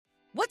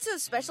What's so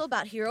special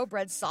about Hero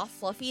Bread's soft,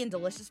 fluffy, and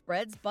delicious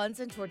breads, buns,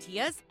 and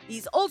tortillas?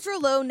 These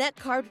ultra-low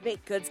net-carb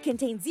baked goods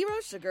contain zero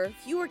sugar,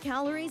 fewer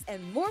calories,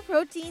 and more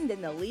protein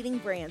than the leading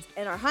brands,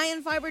 and are high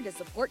in fiber to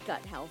support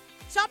gut health.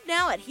 Shop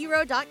now at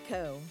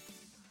hero.co.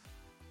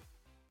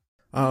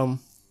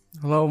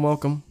 Hello and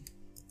welcome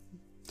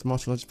to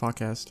Monster Legends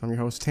Podcast. I'm your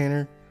host,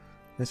 Tanner.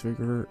 This week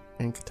we're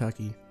in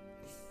Kentucky.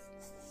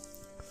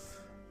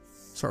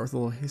 Start with a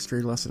little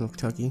history lesson of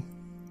Kentucky.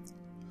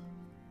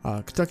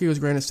 Kentucky was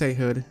granted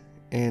statehood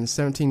in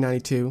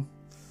 1792,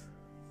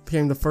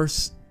 became the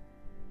first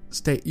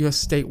U.S.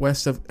 state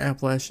west of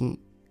Appalachian.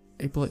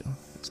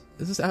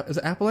 Is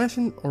it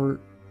Appalachian or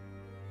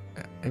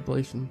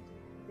Appalachian?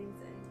 I think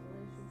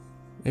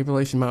it's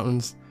Appalachian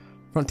Mountains.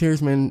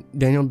 Frontiersman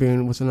Daniel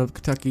Boone was one of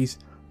Kentucky's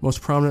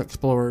most prominent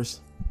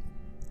explorers.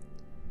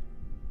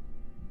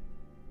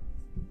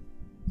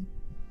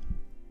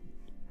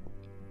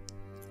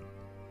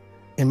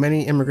 And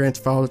many immigrants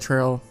followed the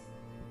trail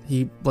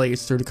he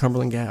blazed through the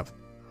Cumberland Gap,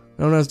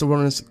 known as the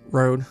Wilderness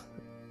Road.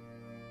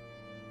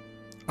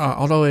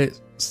 Although it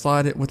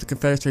sided with the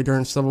Confederacy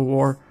during the Civil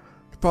War,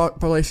 the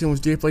population was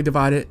deeply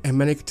divided, and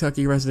many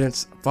Kentucky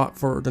residents fought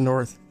for the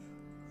North.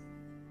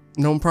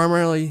 Known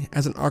primarily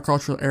as an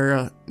agricultural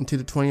area into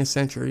the 20th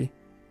century,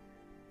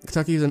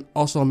 Kentucky is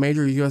also a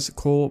major U.S.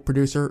 coal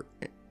producer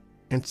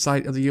and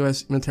site of the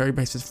U.S. military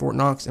bases Fort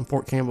Knox and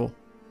Fort Campbell.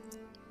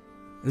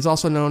 It is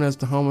also known as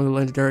the home of the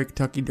legendary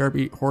Kentucky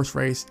Derby horse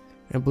race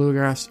and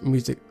bluegrass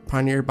music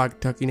pioneered by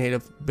Kentucky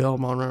native Bill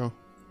Monroe.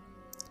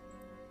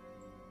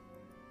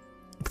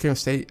 It became a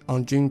state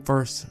on June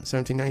 1st,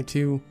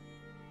 1792.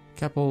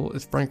 Capital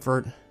is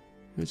Frankfort.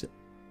 Who's it?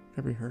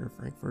 Never heard of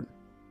Frankfort.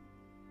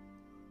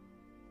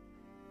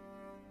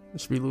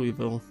 It should be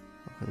Louisville,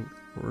 I think.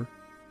 Or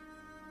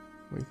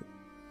wait.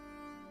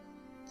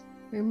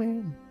 Hey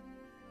man.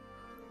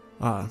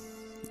 Has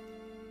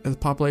a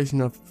population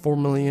of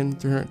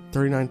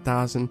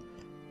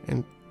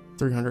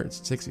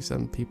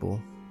 4,339,367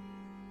 people.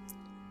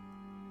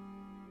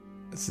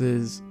 This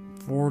is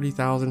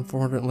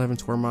 40,411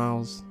 square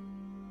miles.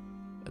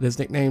 It is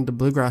nicknamed the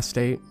Bluegrass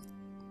State.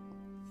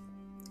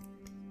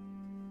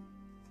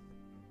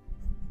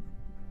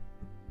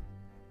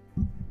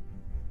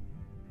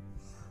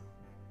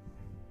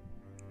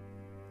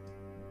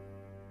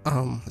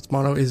 Its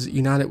motto is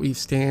United we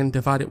stand,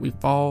 divided we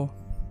fall.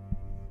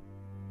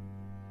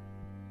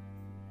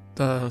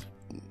 The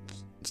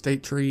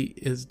state tree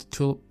is the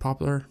tulip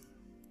poplar.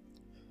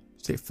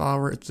 State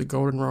flower is the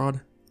goldenrod.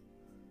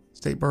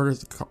 State bird is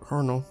the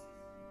cardinal.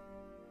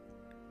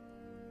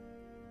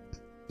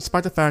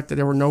 Despite the fact that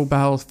there were no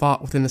battles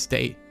fought within the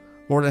state,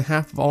 more than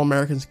half of all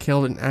Americans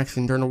killed in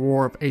action during the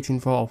War of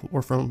 1812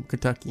 were from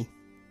Kentucky.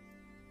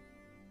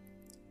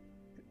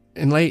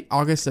 In late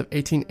August of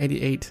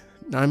 1888,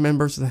 9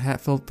 members of the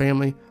Hatfield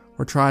family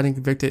were tried and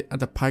convicted at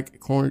the Pike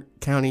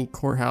County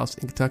Courthouse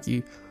in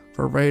Kentucky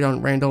for a raid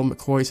on Randall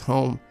McCoy's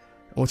home,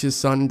 in which his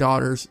son and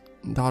daughter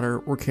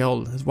were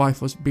killed. His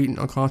wife was beaten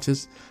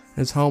unconscious, and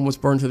his home was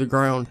burned to the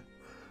ground.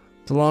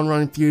 The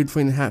long-running feud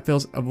between the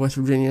Hatfields of West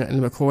Virginia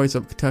and the McCoys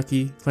of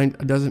Kentucky claimed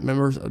a dozen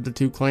members of the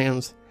two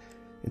clans.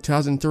 In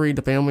 2003,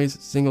 the families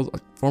signaled a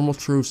formal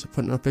truce to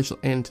put an official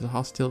end to the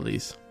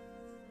hostilities.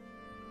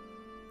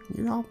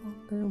 You all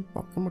want to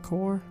fucking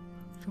McCoy?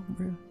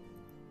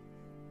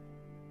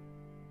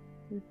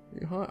 You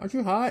hot? Are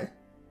you hot?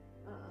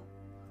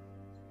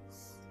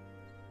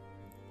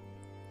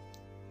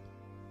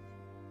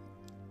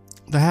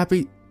 The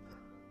Happy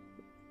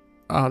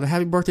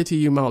Birthday to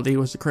You melody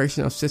was the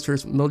creation of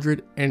sisters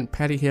Mildred and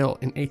Patty Hill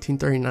in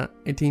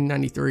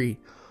 1893.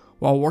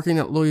 While working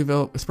at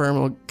Louisville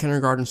Experimental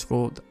Kindergarten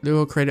School, the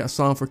duo created a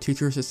song for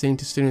teachers to sing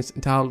to students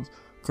entitled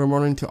Good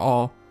Morning to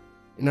All.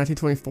 In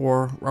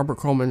 1924, Robert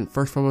Coleman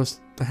first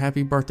published the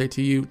Happy Birthday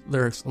to You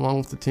lyrics along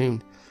with the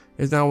tune.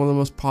 It is now one of the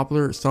most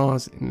popular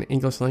songs in the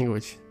English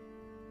language.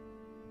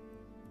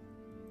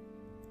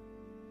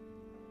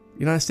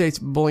 The United States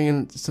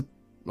Bullion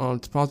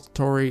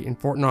Depository in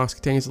Fort Knox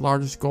contains the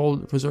largest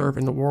gold reserve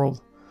in the world.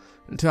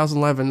 In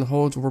 2011, the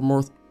holds were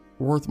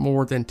worth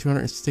more than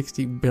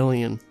 $260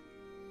 billion.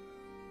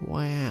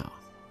 Wow,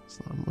 that's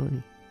a lot of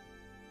money.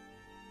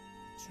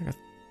 It's like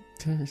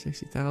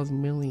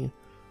 260,000 million.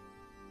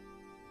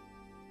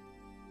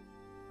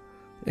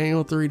 The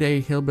annual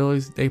 3-day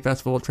Hillbillies Day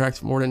Festival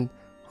attracts more than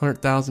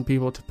 100,000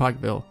 people to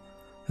Pikeville.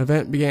 The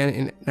event began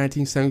in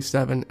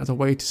 1977 as a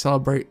way to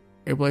celebrate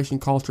Appalachian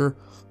culture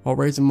while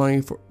raising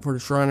money for the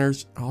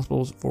Shriners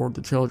Hospitals for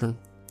the children.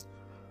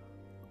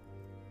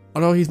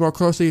 Although he's more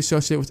closely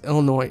associated with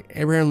Illinois,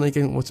 Abraham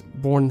Lincoln was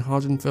born in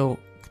Hodgenville,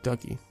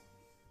 Kentucky.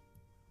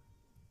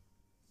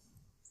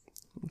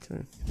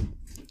 Okay.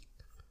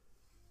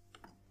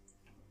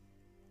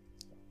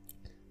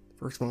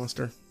 First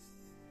monster.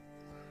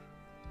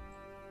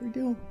 What are you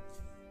doing?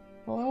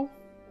 Hello?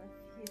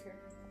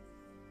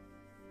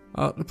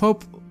 The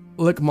Pope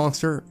Lick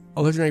Monster,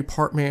 a legendary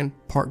part man,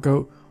 part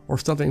goat, or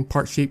something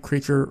part sheep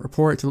creature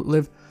reported to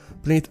live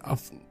beneath a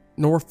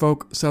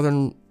Norfolk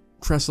southern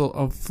trestle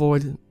of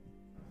Floyd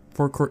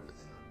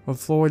of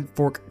Floyd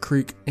Fork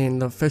Creek in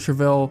the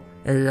Fisherville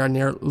area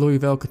near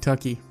Louisville,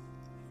 Kentucky.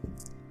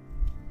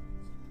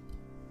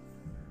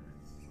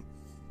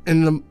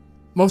 In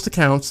most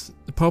accounts,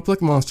 the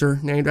Poplick monster,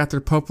 named after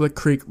the Poplick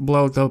Creek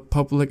below the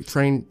Poplick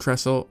train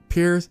trestle,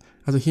 appears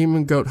as a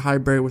human-goat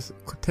hybrid with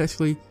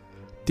grotesquely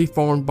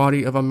deformed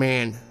body of a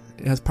man.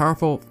 It has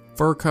powerful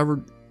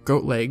fur-covered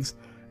goat legs,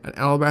 an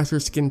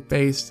alabaster-skinned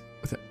face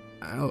with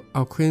an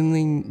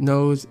aquiline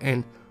nose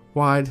and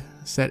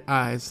wide-set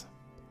eyes.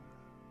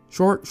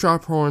 Short,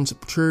 sharp horns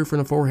protrude from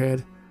the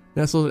forehead,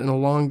 nestled in a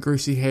long,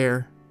 greasy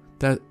hair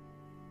that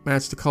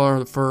match the color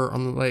of the fur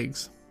on the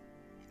legs.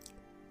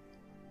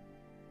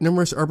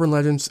 Numerous urban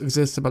legends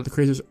exist about the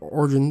creature's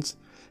origins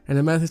and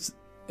the methods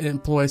it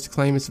employs to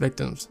claim its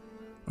victims.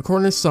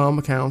 According to some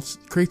accounts,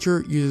 the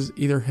creature uses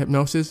either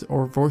hypnosis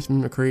or voice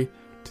mimicry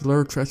to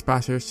lure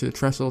trespassers to the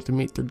trestle to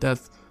meet their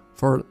death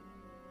for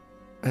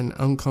an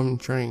oncoming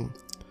train.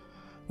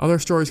 Other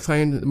stories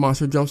claim that the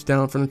monster jumps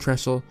down from the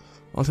trestle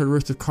onto the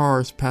roofs of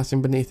cars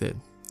passing beneath it.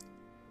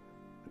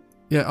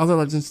 Yet other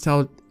legends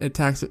tell it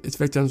attacks its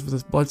victims with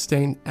a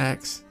blood-stained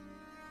axe.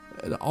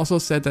 It also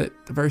said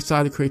that the very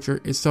sight of the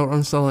creature is so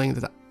unsettling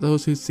that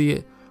those who see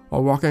it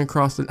while walking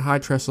across the high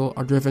trestle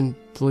are driven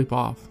to leap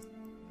off.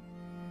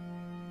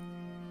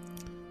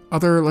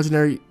 Other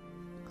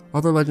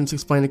legends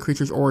explain the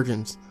creature's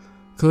origins,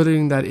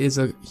 including that it is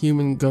a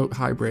human-goat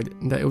hybrid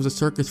and that it was a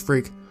circus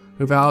freak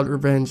who vowed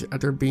revenge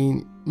after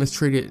being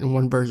mistreated in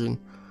one version.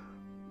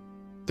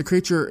 The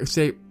creature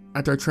escaped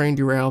after a train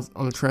derailed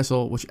on the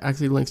trestle, which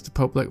actually links the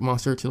Poplick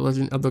monster to the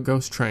legend of the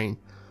ghost train,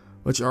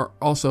 which are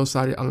also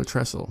sighted on the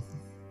trestle.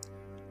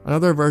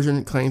 Another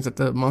version claims that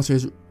the monster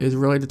is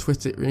really the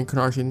twisted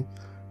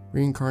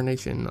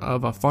reincarnation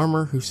of a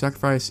farmer who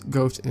sacrificed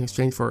goats in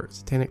exchange for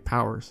satanic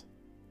powers.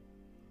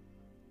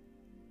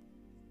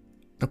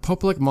 The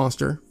Poplick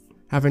monster,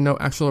 having no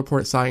actual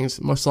reported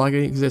sightings, most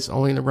likely exists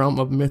only in the realm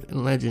of myth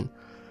and legend.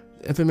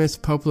 The infamous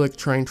Poplick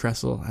train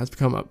trestle has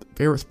become a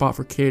favorite spot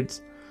for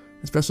kids,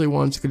 especially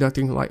ones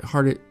conducting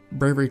light-hearted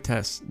bravery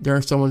tests,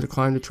 daring someone to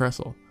climb the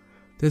trestle.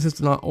 This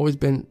has not always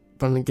been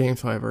fun in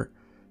games, however.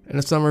 In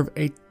the summer of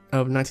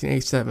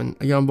 1987,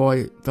 a young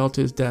boy fell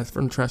to his death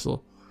from the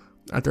trestle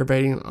after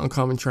evading an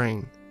oncoming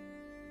train,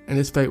 and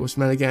his fate was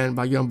met again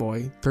by a young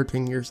boy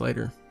 13 years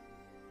later.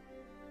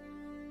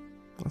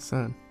 That's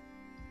sad.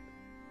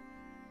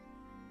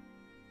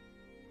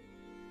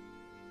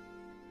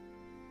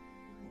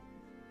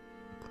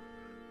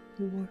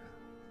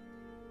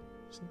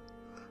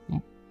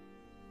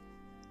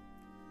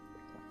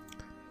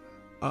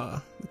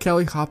 The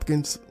Kelly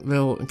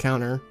Hopkinsville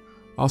encounter,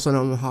 also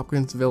known as the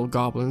Hopkinsville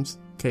Goblins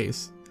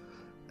case,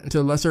 and to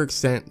a lesser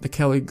extent the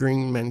Kelly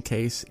Green Men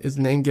case, is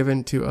the name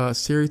given to a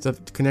series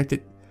of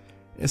connected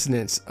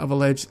incidents of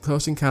alleged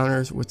close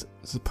encounters with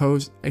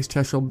supposed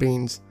extraterrestrial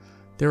beings.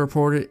 They were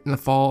reported in the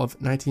fall of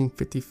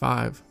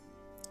 1955.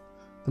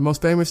 The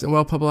most famous and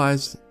well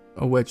publicized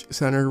of which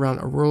centered around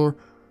a rural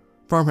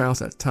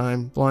farmhouse at the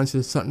time belonging to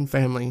the Sutton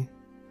family,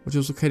 which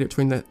was located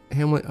between the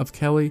hamlet of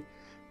Kelly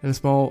and the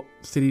small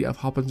city of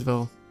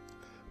Hopkinsville,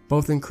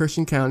 both in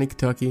Christian County,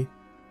 Kentucky,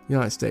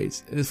 United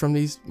States. It is from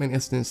these main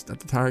incidents that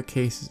the entire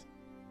case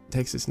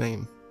takes its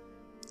name.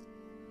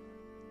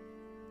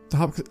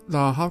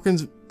 The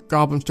Hopkins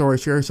Goblin story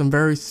shares some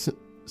very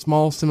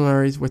small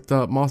similarities with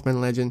the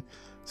Mothman legend,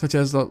 such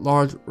as the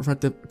large,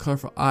 reflective,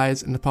 colorful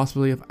eyes and the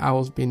possibility of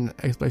owls being an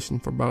explanation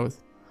for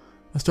both.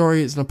 The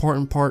story is an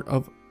important part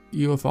of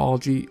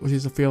ufology, which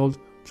is a field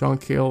John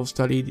Keel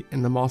studied,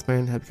 and the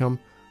Mothman had become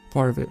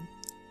part of it.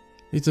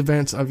 These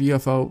events of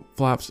UFO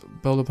flaps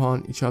build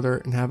upon each other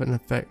and have an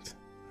effect.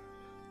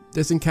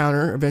 This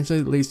encounter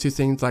eventually leads to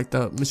things like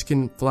the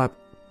Michigan flap,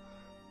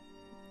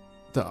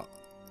 the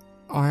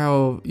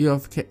Ohio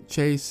UFO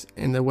chase,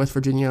 and the West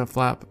Virginia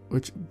flap,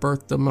 which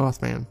birthed the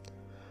Mothman.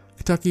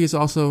 Kentucky is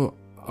also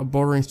a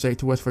bordering state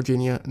to West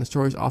Virginia, and the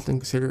story is often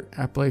considered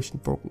Appalachian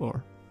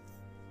folklore.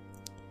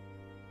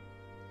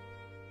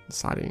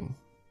 Sighting.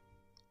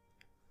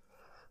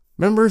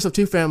 Members of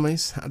two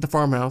families at the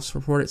farmhouse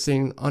reported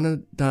seeing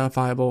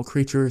unidentifiable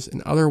creatures,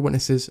 and other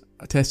witnesses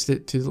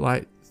attested to the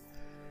light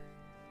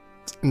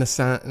in the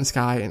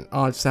sky and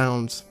odd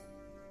sounds.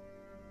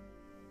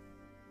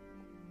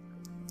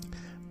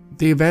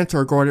 The events are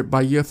regarded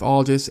by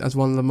ufologists as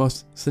one of the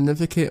most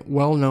significant,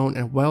 well-known,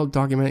 and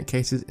well-documented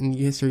cases in the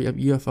history of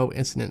UFO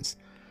incidents,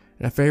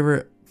 and a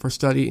favorite for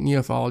study in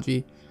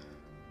ufology.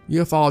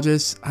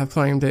 Ufologists have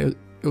claimed that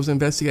it was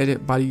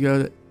investigated by the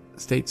United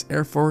States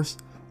Air Force,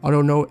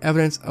 although no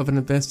evidence of an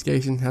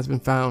investigation has been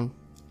found.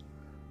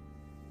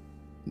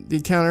 The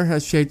encounter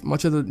has shaped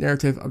much of the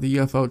narrative of the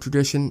UFO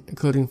tradition,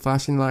 including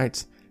flashing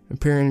lights,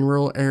 appearing in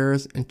rural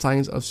areas, and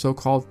sightings of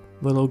so-called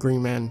little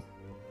green men.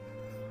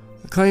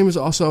 The claim is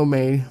also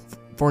made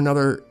for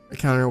another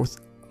encounter with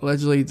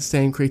allegedly the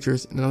same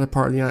creatures in another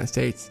part of the United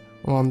States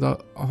along the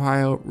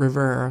Ohio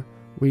River a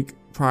week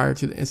prior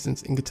to the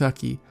incidents in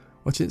Kentucky,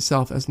 which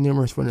itself has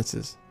numerous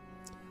witnesses.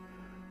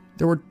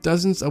 There were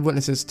dozens of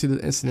witnesses to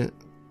the incident,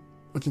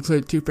 which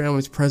included two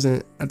families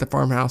present at the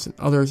farmhouse and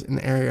others in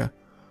the area.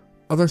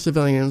 Other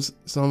civilians,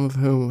 some of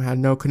whom had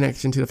no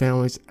connection to the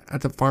families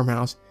at the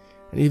farmhouse,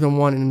 and even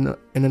one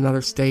in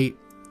another state.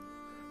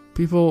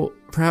 People,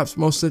 perhaps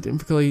most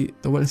significantly,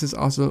 the witnesses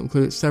also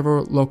included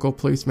several local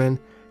policemen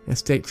and a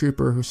state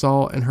trooper who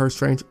saw and heard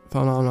strange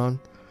phenomenon,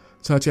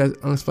 such as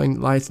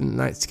unexplained lights in the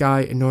night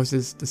sky and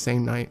noises the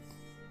same night.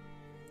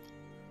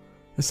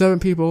 The 7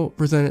 people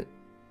present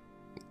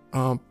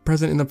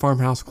in the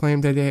farmhouse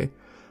claimed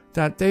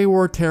that they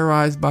were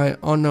terrorized by an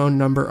unknown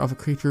number of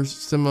creatures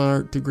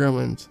similar to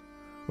gremlins,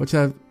 which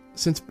have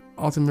since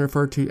often been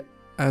referred to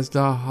as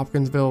the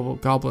Hopkinsville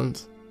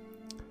goblins.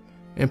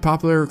 In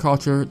popular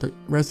culture, the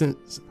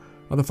residents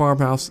of the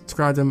farmhouse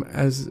described them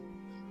as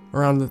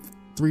around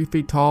 3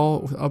 feet tall,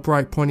 with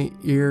upright pointy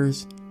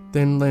ears,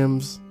 thin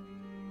limbs.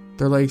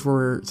 Their legs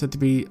were said to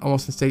be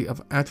almost in a state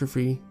of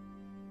atrophy,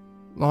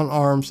 long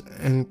arms,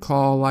 and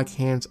claw-like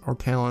hands or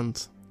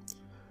talons.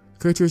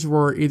 Creatures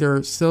were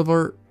either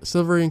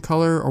silvery in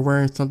color or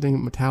wearing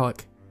something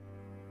metallic.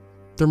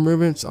 Their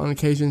movements on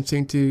occasion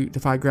seemed to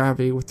defy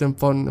gravity, with them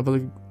floating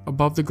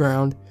above the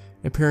ground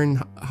and appearing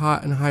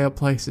hot and high up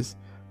places,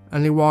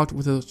 and they walked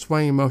with a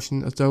swaying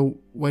motion as though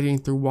wading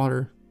through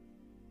water.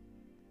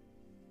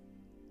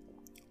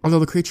 Although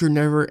the creature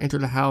never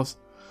entered the house,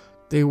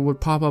 they would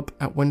pop up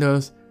at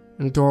windows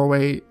and the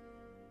doorway,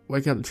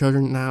 wake up the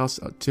children in the house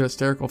to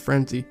hysterical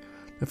frenzy.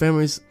 The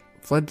families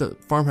fled the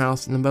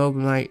farmhouse in the middle of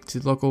the night to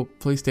the local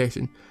police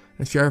station,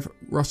 and Sheriff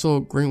Russell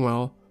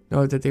Greenwell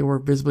noted that they were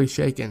visibly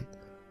shaken.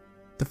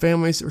 The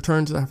families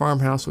returned to the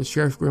farmhouse with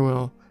Sheriff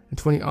Greenwell and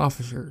 20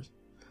 officers,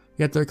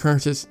 yet the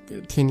occurrences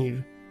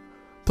continued.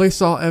 Police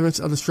saw evidence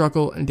of the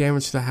struggle and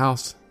damage to the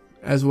house,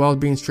 as well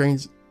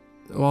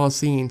as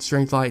seeing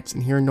strange lights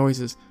and hearing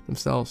noises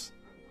themselves.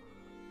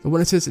 The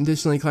witnesses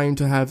additionally claimed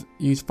to have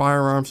used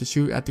firearms to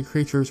shoot at the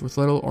creatures with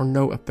little or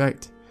no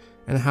effect,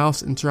 and the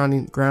house and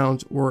surrounding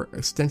grounds were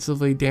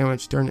extensively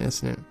damaged during the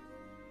incident.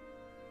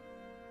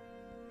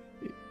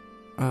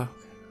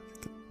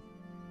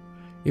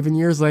 Even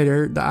years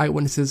later, the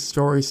eyewitnesses'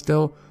 stories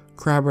still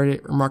corroborated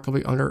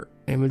remarkably under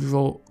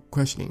individual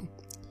questioning.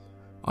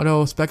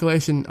 Although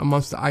speculation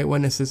amongst the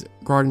eyewitnesses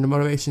regarding the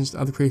motivations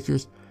of the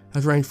creatures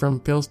has ranged from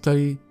field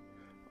study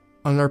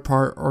on their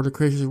part, or the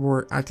creatures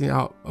were acting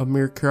out of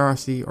mere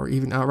curiosity or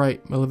even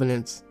outright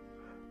malevolence.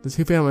 The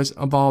 2 families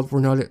involved were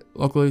noted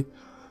locally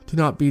to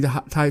not be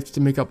the types to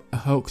make up a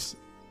hoax.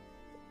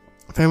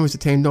 Families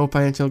attained no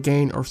financial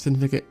gain or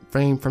significant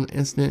fame from the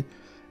incident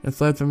and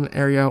fled from the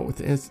area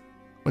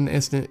when the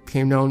incident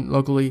became known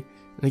locally,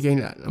 and again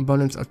an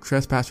abundance of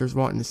trespassers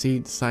wanting to see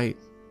the site.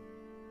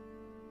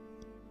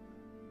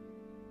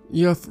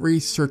 UF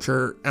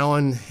researcher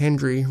Alan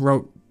Hendry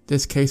wrote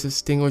this case is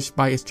distinguished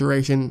by its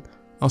duration,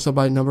 also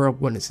by the number of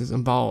witnesses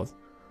involved.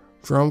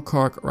 Jerome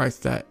Clark writes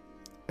that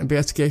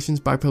investigations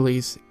by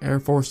police, Air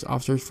Force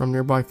officers from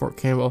nearby Fort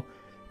Campbell,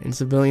 and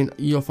civilian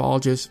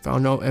ufologists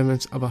found no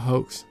evidence of a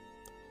hoax.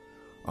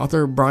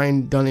 Author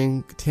Brian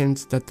Dunning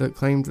contends that the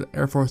claim that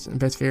Air Force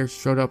investigators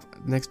showed up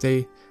the next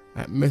day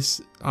at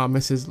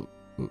Mrs.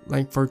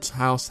 Langford's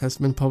house has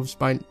been published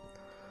by a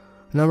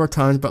number of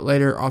times, but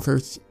later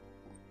authors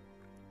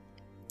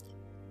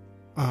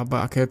but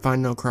I could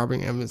find no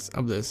corroborating evidence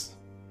of this.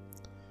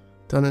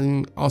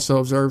 Dunning also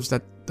observes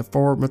that the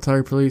 4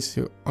 military police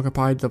who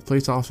occupied the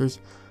police officers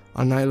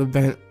on the night of the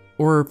event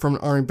were from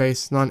an Army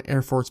base, not an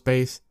Air Force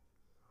base.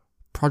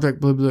 Project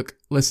Blue Book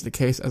listed the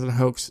case as a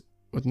hoax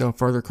with no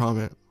further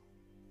comment.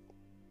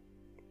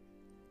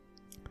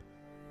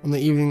 On the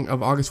evening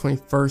of August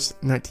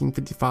 21st,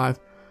 1955,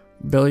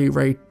 Billy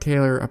Ray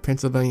Taylor of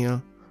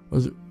Pennsylvania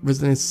was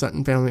visiting his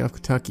Sutton family of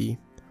Kentucky.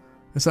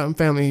 The Sutton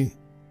family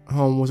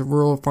home was a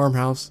rural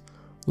farmhouse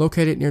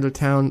located near the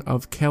town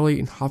of Kelly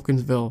in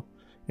Hopkinsville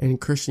in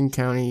Christian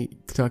County,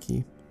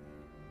 Kentucky.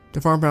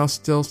 The farmhouse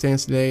still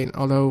stands today, and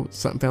although the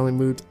Sutton family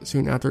moved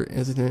soon after the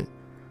incident,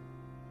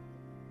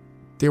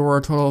 there were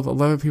a total of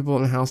 11 people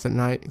in the house that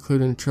night,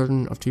 including the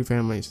children of 2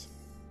 families.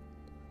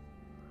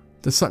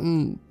 The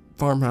Sutton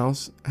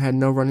farmhouse had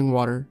no running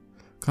water,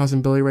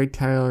 causing Billy Ray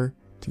Taylor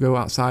to go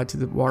outside to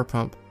the water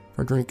pump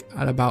for a drink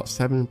at about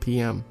 7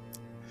 p.m.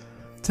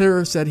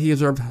 Taylor said he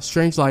observed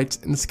strange lights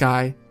in the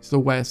sky to the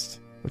west,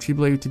 which he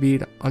believed to be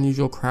an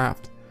unusual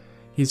craft.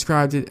 He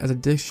described it as a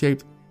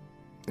disc-shaped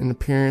in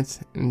appearance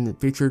and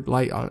featured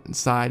light on its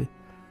side.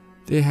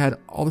 They had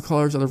all the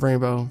colors of the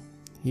rainbow.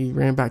 He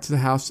ran back to the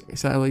house,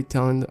 excitedly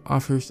telling the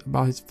officers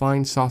about his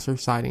flying saucer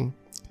sighting.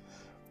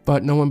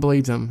 But no one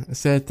believed him,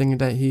 instead thinking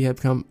that he had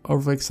become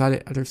overly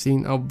excited after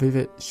seeing a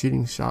vivid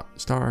shooting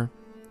star.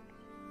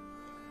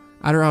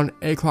 At around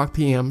 8 o'clock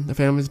p.m., the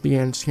families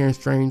began hearing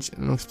strange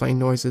and unexplained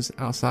noises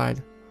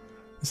outside.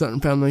 The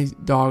Sutton family's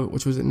dog,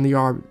 which was in the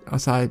yard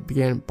outside,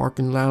 began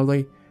barking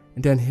loudly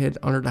and then hid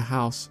under the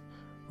house,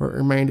 where it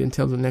remained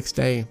until the next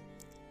day.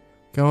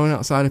 Going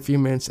outside a few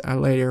minutes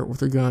later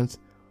with their guns,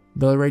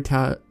 Billy Ray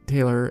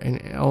Taylor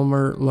and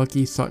Elmer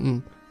Lucky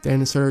Sutton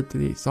then asserted that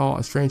they saw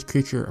a strange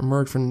creature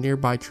emerge from the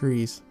nearby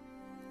trees.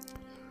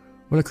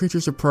 When the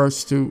creatures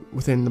approached to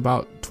within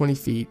about 20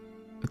 feet,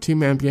 the 2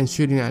 men began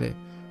shooting at it,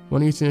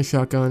 one using a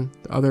shotgun,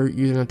 the other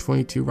using a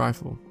 .22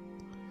 rifle.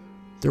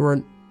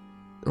 There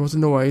was a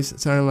noise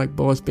sounding like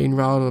bullets being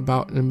rattled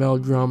about in a metal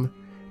drum.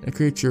 A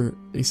creature,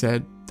 they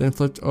said, then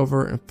flipped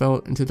over and fell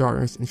into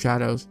darkness and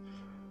shadows.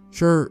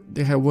 Sure,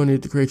 they had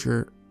wounded the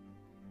creature.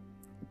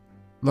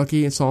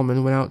 Lucky and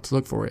Solomon went out to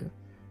look for it.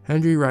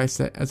 Hendry writes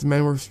that as the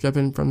men were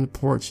stepping from the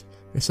porch,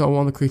 they saw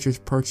one of the creatures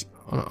perched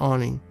on an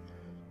awning.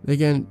 They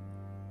again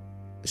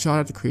shot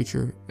at the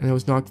creature, and it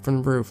was knocked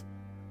from the roof.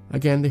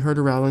 Again, they heard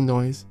a rattling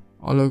noise,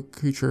 although the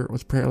creature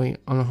was apparently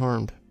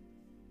unharmed.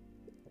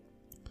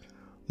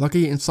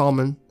 Lucky and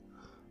Solomon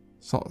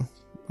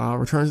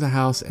returned to the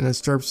house in a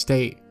disturbed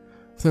state.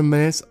 Within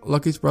minutes,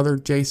 Lucky's brother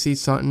J.C.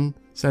 Sutton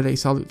said he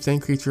saw the same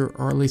creature,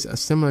 or at least a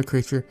similar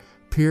creature,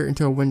 peer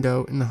into a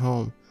window in the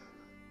home.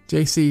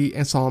 J.C.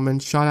 and Solomon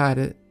shot at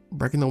it,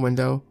 breaking the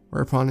window,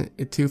 whereupon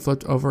it too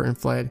flipped over and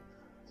fled.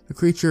 The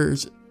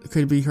creatures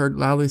could be heard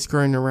loudly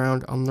scurrying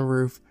around on the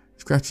roof,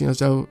 scratching as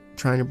though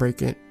trying to break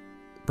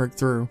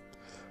through.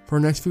 For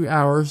the next few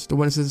hours, the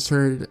witnesses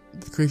heard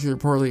the creature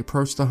reportedly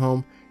approach the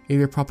home,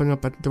 either popping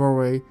up at the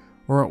doorway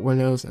or at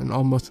windows in an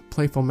almost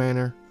playful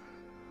manner,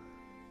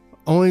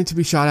 only to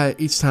be shot at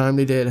each time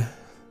they did.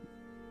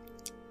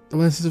 The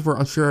witnesses were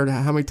unsure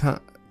how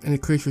many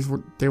creatures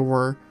there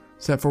were,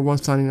 except for one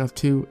sighting of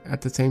two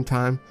at the same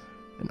time,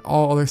 and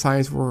all other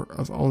sightings were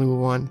of only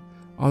one,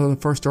 although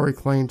the first story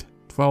claimed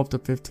 12 to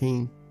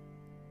 15.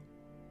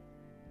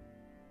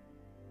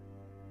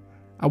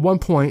 At one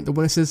point, the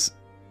witnesses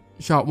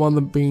shot one of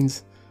the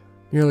beings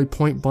nearly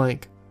point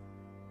blank,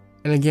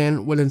 and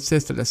again would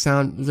insist that the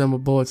sound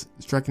resembled bullets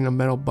striking a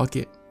metal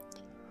bucket.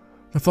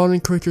 The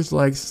floating creature's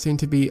legs seemed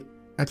to be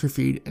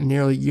atrophied and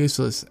nearly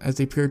useless as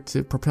they appeared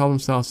to propel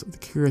themselves with a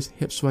curious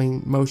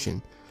hip-swaying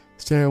motion,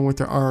 staring with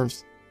their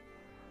arms.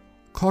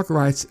 Clark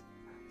writes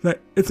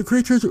that if the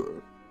creatures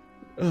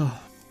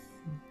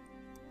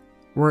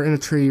were in a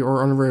tree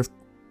or on a roof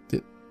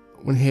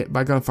when hit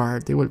by gunfire,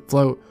 they would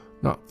float,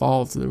 not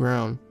fall to the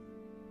ground.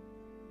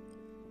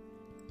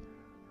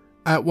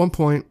 At one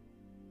point,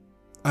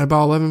 at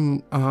about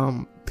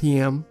 11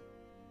 p.m.,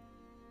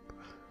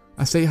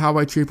 a state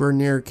highway trooper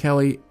near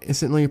Kelly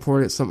instantly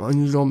reported some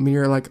unusual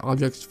mirror-like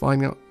objects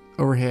flying out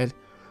overhead,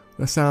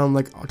 with a sound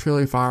like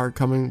artillery fire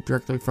coming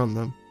directly from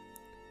them.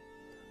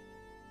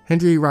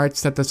 Hendry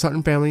writes that the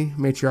Sutton family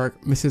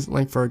matriarch, Mrs.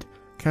 Langford,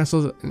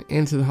 canceled an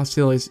end to the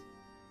hostilities,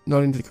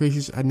 noting that the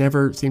creatures had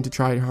never seemed to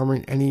try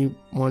harming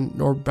anyone,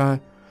 nor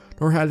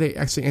had they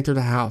actually entered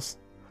the house.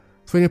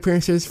 Between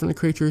appearances from the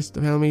creatures,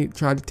 the family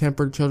tried to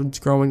temper the children's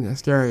growing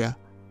hysteria.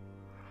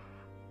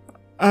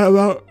 At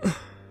about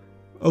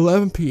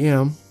 11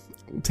 p.m.,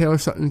 Taylor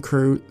Sutton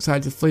crew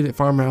decided to flee the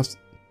farmhouse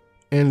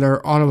in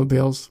their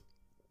automobiles,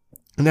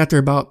 and after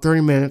about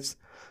 30 minutes,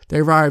 they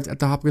arrived at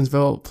the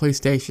Hopkinsville police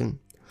station.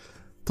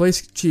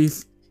 Police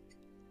Chief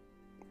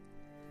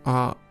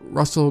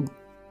Russell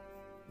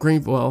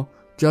Greenville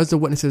judged the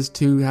witnesses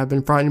to have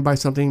been frightened by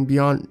something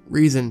beyond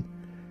reason.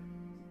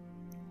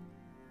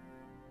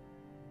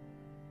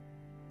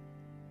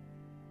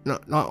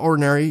 Not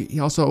ordinary. He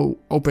also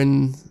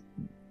opened.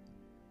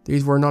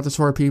 These were not the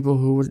sort of people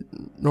who would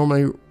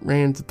normally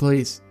ran to the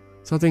police.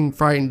 Something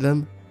frightened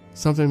them,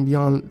 something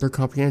beyond their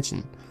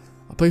comprehension.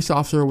 A police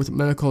officer with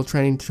medical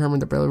training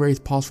determined that Billy Ray's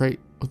pulse rate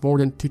was more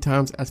than 2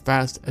 times as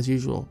fast as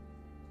usual.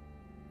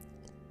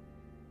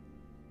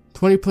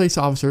 20 police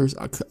officers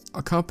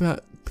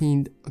accompanied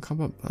 20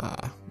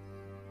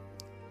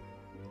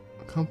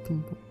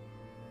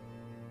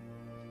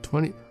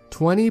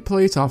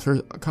 police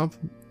officers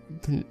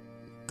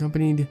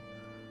accompanied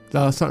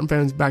the Sutton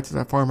families back to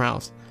their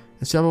farmhouse,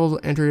 and several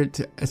entered it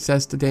to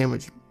assess the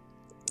damage.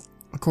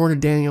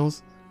 According to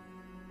Daniels,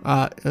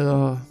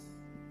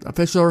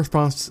 official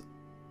response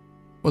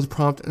was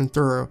prompt and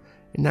thorough.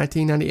 In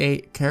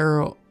 1998,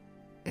 Carol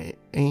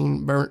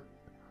Ann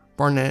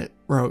Barnett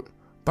wrote,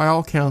 "By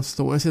all accounts,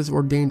 the witnesses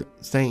were deemed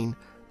sane,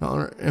 not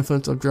under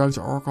influence of drugs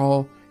or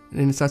alcohol, and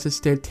in such a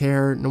state of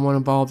terror, no one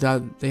involved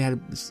doubted they had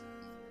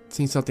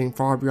seen something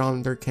far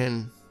beyond their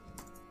ken."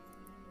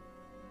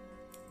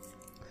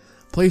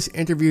 Police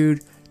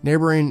interviewed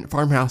neighboring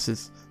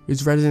farmhouses,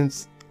 whose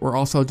residents were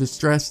also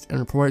distressed and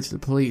reported to the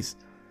police.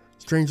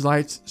 Strange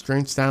lights,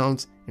 strange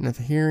sounds, and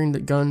after hearing the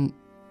gun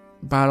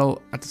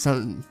battle at the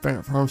Sutton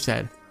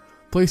homestead,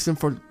 police and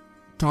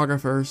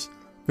photographers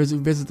who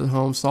visited the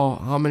home saw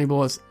how many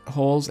bullet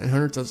holes and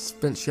hundreds of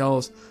spent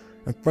shells,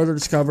 and further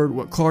discovered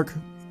what Clark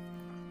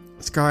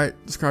described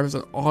as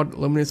an odd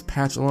luminous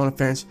patch along a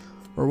fence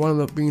where one of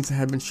the beings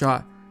had been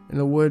shot in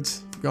the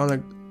woods beyond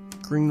a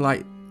green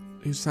light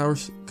whose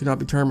source could not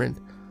be determined.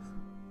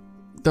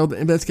 Though the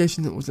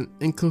investigation was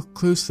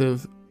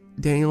inconclusive,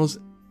 Daniels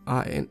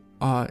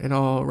in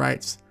all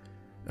writes,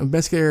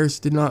 investigators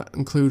did not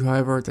conclude,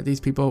 however, that these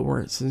people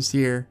were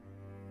sincere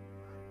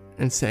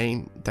and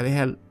saying that they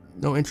had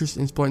no interest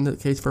in exploiting the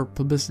case for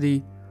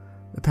publicity.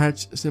 The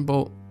patch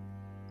symbol,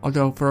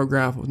 although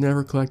photograph, was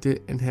never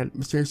collected and had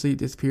mysteriously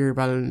disappeared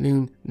by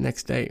noon the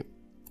next day.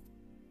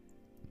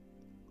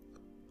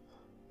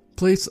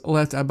 Police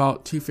left at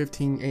about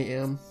 2:15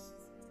 a.m.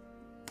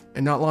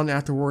 and not long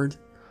afterward,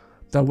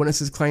 the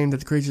witnesses claimed that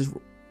the creatures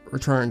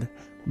returned.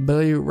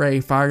 Billy Ray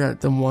fired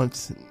at them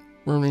once,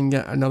 ruining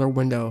yet another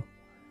window.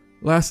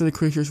 The last of the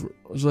creatures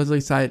was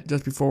allegedly sighted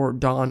just before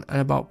dawn at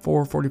about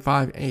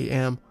 4:45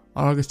 a.m.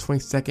 on August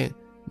 22nd,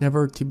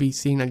 never to be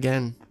seen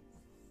again.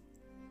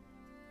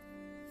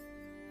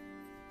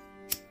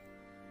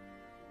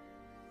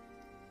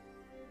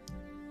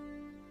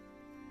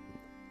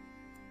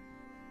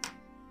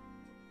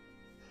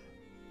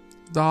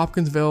 The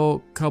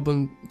Hopkinsville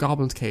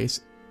Goblins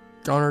case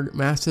garnered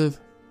massive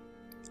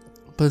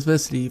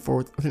publicity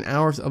for within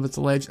hours of its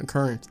alleged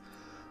occurrence.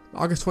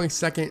 August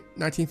 22nd,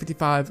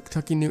 1955,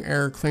 Kentucky New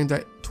Era claimed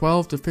that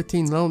 12 to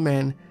 15 little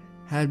men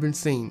had been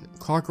seen.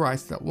 Clark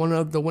writes that one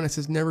of the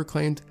witnesses never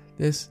claimed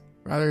this,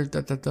 rather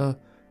that the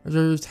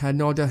observers had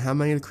no idea how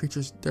many of the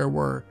creatures there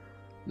were.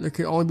 They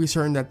could only be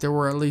certain that there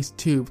were at least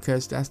two,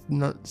 because they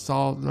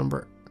saw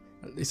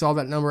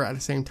that number at the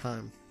same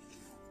time.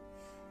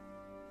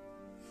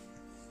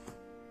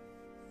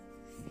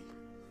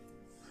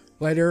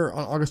 Later,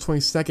 on August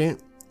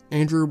 22nd,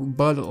 Andrew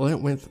Bud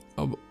Lentwith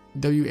of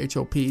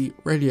WHOP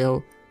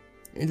Radio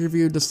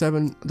interviewed the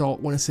 7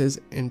 adult witnesses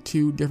in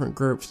 2 different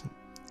groups.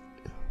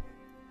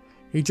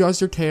 He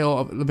judged their tale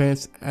of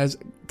events as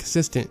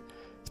consistent,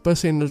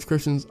 especially in the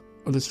descriptions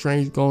of the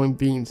strange glowing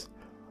beings.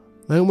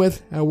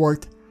 Lentwith had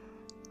worked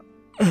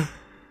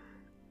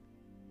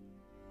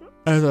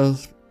as a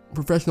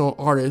professional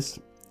artist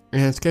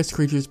and had sketched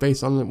creatures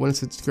based on the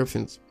witnesses'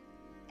 descriptions.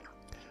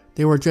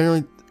 They were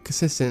generally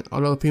consistent,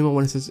 although the female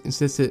witnesses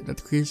insisted that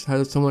the creatures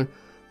had a somewhat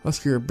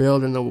huskier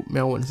build than the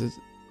male witnesses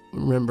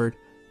remembered,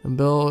 and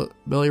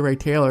Billy Ray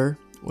Taylor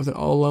was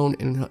all alone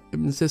in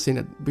insisting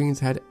that beings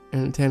had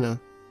an antenna.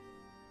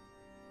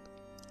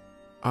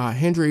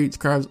 Hendry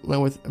describes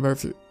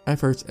Lentwith's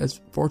efforts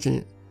as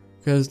fortunate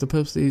because the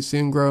publicity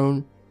soon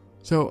grown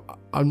so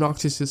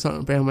obnoxious to the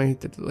Sutton family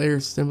that the later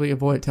simply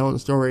avoided telling the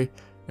story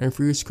and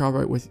refused to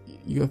cooperate with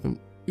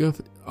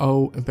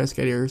UFO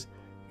investigators,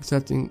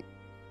 excepting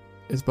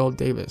Isabel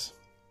Davis.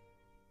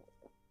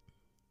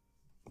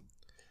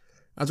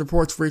 As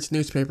reports reached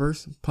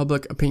newspapers,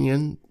 public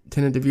opinion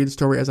tended to view the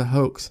story as a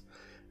hoax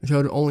and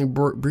showed only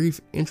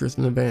brief interest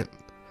in the event.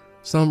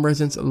 Some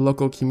residents of the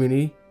local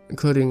community,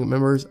 including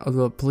members of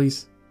the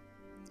police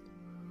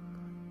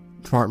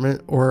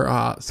department,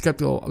 were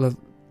skeptical of the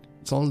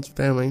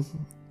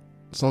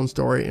Sullivan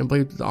story and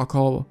believed that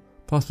alcohol,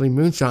 possibly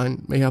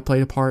moonshine, may have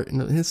played a part in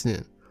the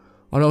incident,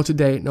 although to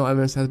date no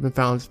evidence has been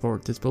found to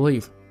support this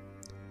belief.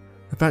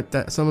 The fact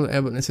that some of the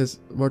evidences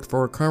worked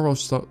for Carnival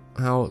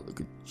somehow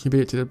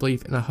contributed to the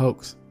belief in a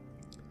hoax.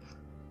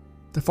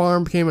 The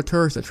farm became a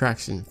tourist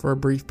attraction for a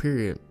brief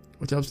period,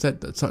 which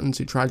upset the Suttons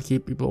who tried to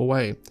keep people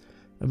away,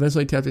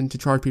 eventually attempting to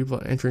charge people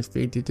an entrance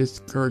fee to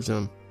discourage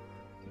them.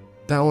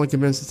 That only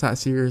convinced the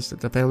sightseers that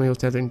the family was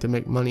attempting to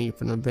make money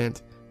from the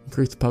event,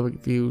 increased the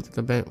public view that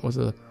the event was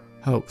a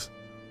hoax.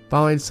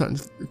 Finally, the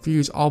Suttons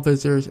refused all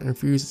visitors and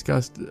refused to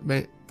discuss the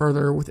event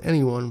further with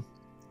anyone.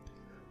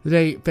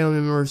 Today,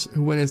 family members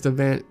who witnessed the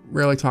event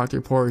rarely talk to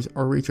reporters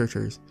or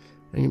researchers,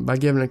 and by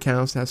giving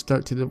accounts have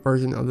stuck to the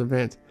version of the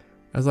event.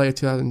 As late as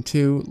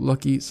 2002,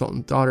 Lucky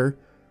Sultan's daughter,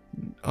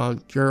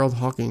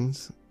 Geraldine,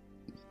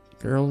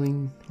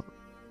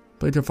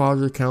 played her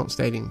father's account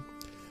stating,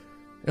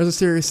 "It was a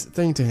serious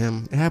thing to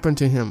him. It happened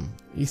to him.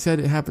 He said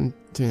it happened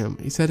to him.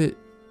 He said it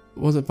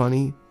wasn't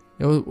funny.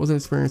 It was an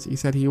experience he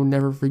said he would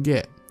never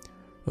forget.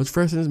 It was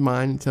fresh in his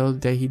mind until the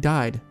day he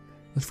died. It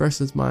was fresh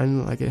in his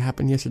mind like it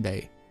happened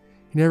yesterday.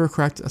 He never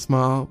cracked a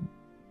smile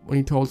when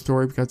he told the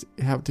story because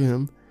it happened to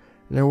him,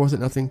 and there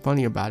wasn't nothing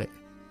funny about it.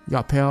 He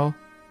got pale.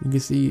 You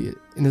could see it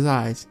in his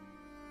eyes.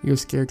 He was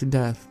scared to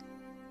death."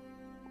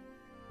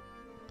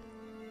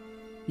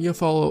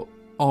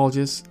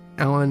 UFOologist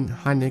Alan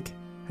Hynek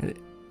had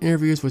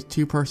interviews with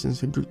 2 persons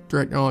who had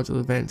direct knowledge of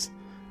the events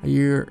a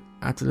year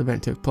after the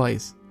event took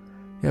place.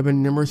 There have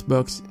been numerous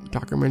books,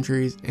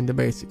 documentaries, and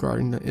debates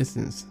regarding the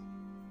incidents.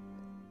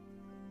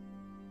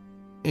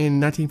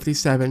 In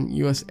 1957,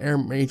 U.S. Air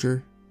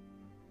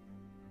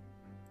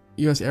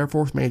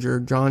Force Major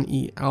John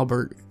E.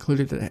 Albert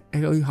concluded that the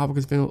Haley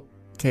Hopkinsville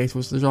case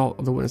was the result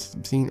of the witnesses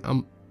seeing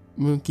a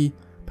monkey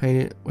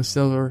painted with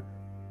silver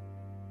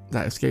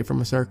that escaped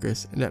from a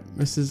circus, and that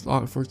Mrs.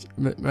 Lockford's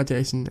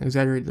imagination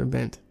exaggerated the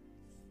event.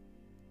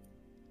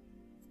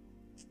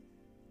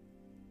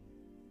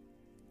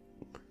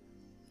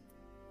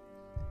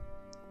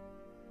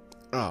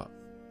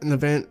 An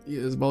event,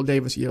 Isabel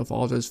Davis,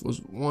 ufologist, was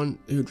one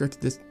who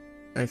directed this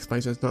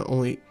explanation as not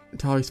only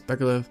entirely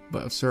speculative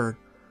but absurd.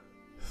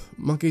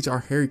 Monkeys are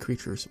hairy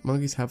creatures.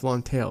 Monkeys have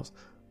long tails.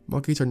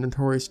 Monkeys are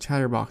notorious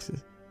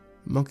chatterboxes.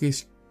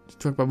 Monkeys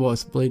struck by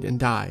bullets bleed and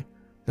die.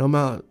 No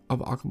amount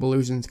of optical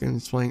illusions can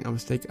explain a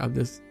mistake of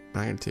this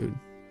magnitude.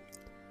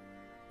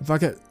 In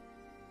fact, it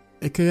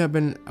could have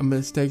been a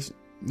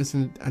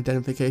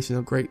misidentification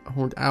of great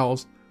horned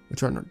owls,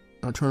 which are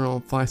nocturnal,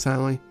 fly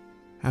silently,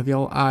 have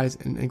yellow eyes,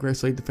 and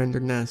gracefully defend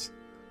their nests.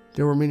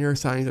 There were many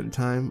sightings at the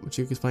time, which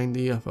could explain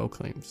the UFO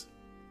claims.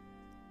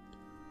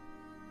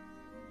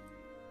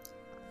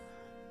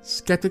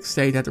 Skeptics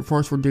say that the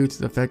reports were due to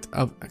the effect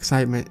of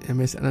excitement and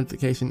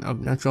misidentification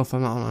of natural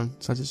phenomena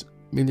such as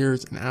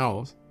meteors, and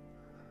owls.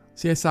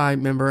 CSI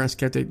member and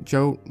skeptic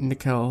Joe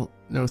Nickel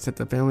notes that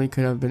the family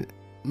could have been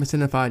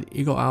misidentified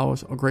eagle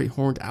owls or great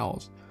horned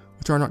owls,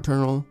 which are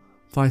nocturnal,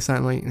 fly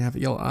silently, and have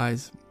yellow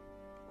eyes,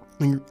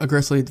 and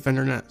aggressively defend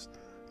their nests.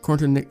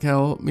 According to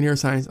Nickel, meteor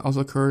sightings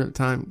also occurred at a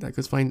time that could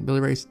explain Billy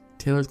Ray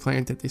Taylor's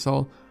claim that they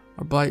saw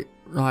a bright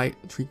light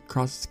streak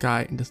across the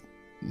sky and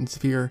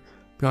disappear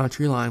beyond a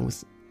tree line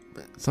with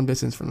some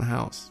distance from the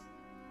house.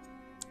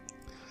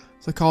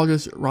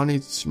 Psychologists Ronnie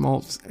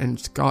Schmaltz and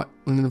Scott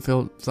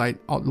Lindenfield cite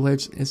all the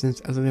alleged incidents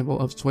as an example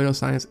of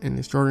pseudoscience and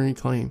extraordinary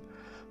claim,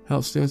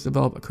 help students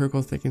develop a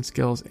critical thinking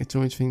skills and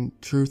distinguishing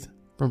truth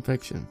from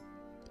fiction.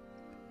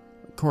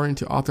 According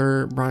to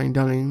author Brian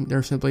Dunning, there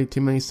are simply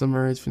too many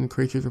similarities between the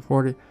creatures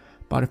reported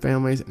by the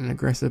families and an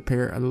aggressive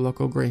pair of the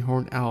local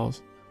gray-horned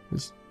owls, who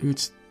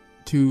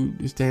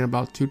stand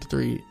about 2 to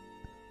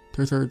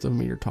 3/3 of a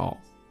meter tall.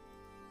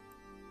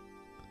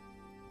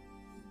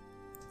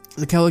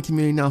 The Kelly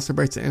community now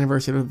celebrates the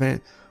anniversary of the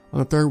event on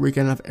the third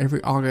weekend of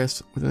every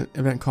August with an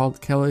event called the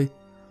Kelly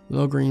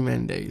Little Green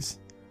Men Days.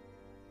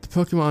 The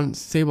Pokemon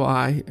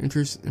Sableye,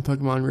 introduced in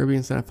Pokemon Ruby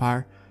and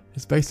Sapphire,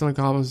 is based on the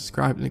goblins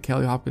described in the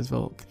Kelly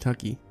Hopkinsville,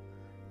 Kentucky.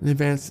 In the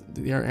events,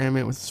 they are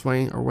animated with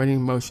swaying or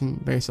waiting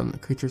motion based on the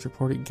creature's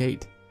reported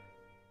gait.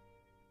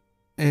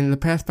 In the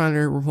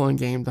Pathfinder role-playing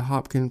game, the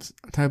Hopkins,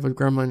 a type of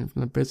gremlin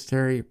from the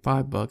Bestiary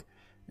 5 book,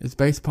 is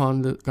based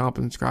upon the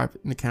goblin described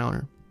in the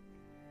counter.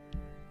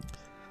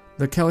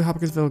 The Kelly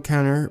Hopkinsville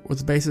counter was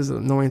the basis of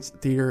the Annoyance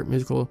Theater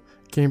musical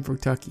Game for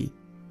Kentucky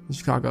in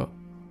Chicago.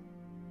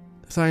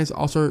 The science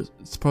also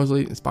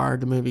supposedly inspired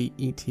the movie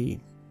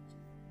E.T.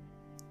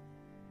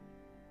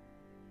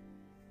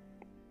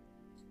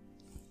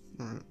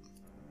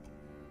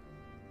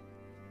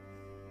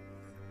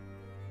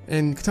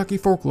 In Kentucky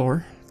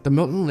folklore, the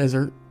Milton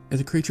lizard is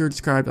a creature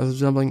described as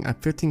resembling a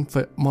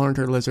 15-foot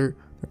monitor lizard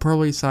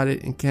reportedly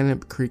sighted in Cannon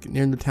Creek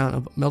near the town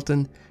of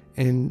Milton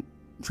in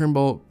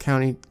Trimble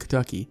County,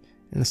 Kentucky,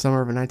 in the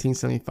summer of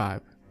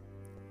 1975.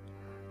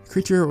 The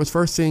creature was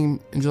first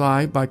seen in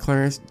July by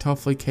Clarence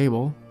Tuffley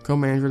Cable,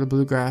 co-manager of the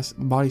Bluegrass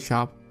Body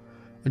Shop,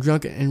 a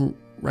junk and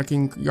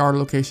wrecking yard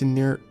location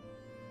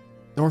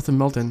north of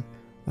Milton.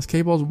 As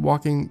Cable was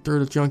walking through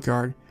the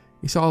junkyard,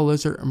 he saw a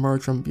lizard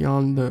emerge from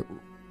beyond the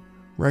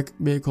wrecked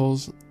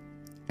vehicles,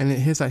 and it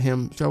hissed at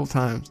him several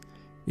times.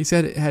 He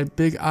said it had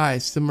big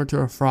eyes similar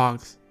to a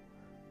frog's.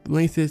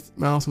 Beneath its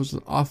mouth was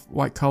an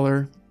off-white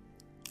color,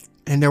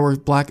 and there were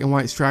black and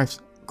white stripes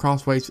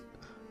crossways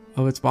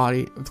of its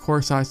body with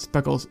quarter-sized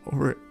speckles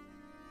over it.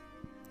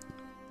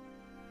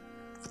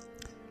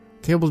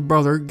 Cable's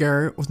brother,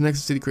 Garrett, was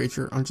next to see the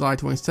creature on July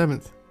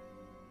 27th.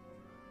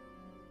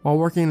 While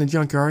working in the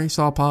junkyard, he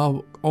saw a pile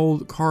of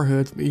old car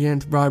hoods begin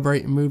to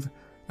vibrate and move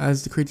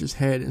as the creature's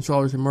head and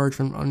shoulders emerged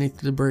from underneath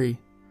the debris.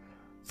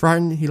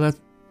 Frightened, he left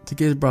to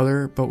get his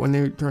brother, but when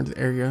they returned to the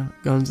area,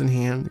 guns in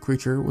hand, the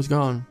creature was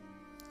gone.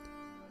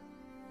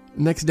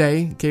 The next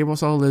day, Cable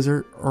saw a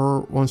lizard,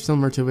 or one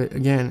similar to it,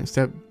 again,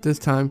 except this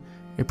time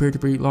it appeared to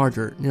be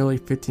larger, nearly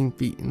 15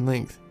 feet in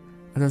length.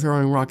 After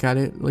throwing a rock at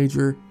it, the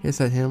lizard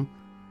hissed at him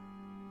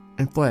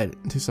and fled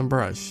into some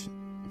brush.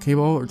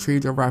 Cable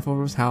retrieved a rifle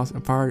from his house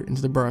and fired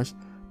into the brush,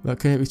 but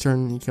couldn't be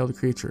certain he killed the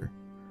creature.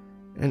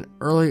 In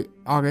early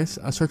August,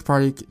 a search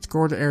party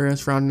scoured the area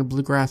surrounding the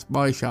Bluegrass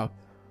Body Shop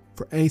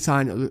for any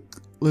sign of the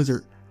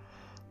lizard.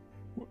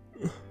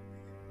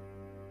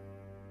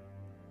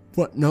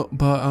 But no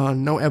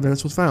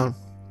evidence was found.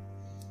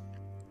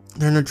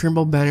 During the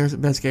Trimble Banner's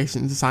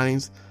investigation into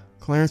sightings,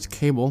 Clarence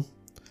Cable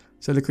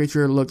said the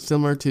creature looked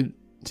similar to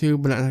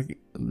but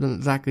not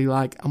exactly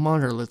like a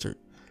monitor lizard.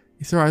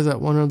 He theorized that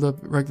one of the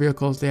wrecked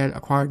vehicles they had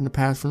acquired in the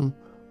past from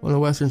one of the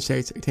western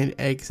states contained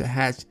eggs that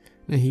hatched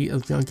in the heat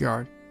of the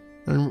junkyard.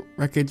 When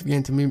wreckage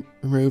began to be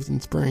removed in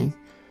spring,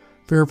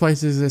 fewer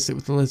places existed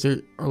with the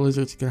lizard or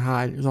lizards could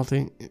hide,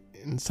 resulting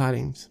in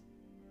sightings.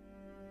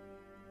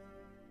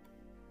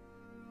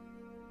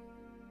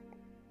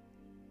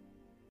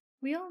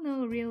 We all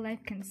know real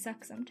life can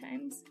suck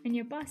sometimes, and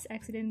your boss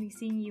accidentally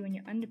seeing you in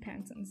your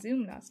underpants on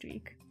Zoom last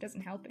week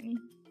doesn't help any.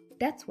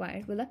 That's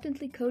why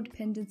reluctantly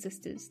codependent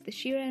sisters, the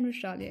Shira and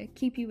Rashalia,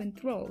 keep you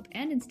enthralled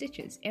and in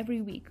stitches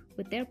every week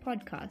with their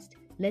podcast,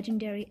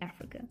 Legendary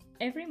Africa.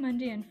 Every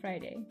Monday and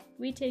Friday,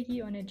 we take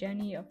you on a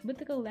journey of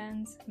mythical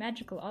lands,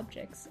 magical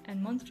objects,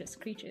 and monstrous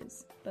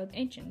creatures, both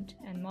ancient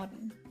and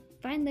modern.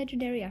 Find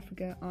Legendary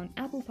Africa on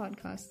Apple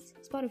Podcasts,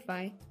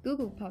 Spotify,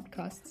 Google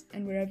Podcasts,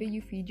 and wherever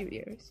you feed your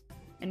ears.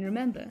 And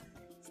remember,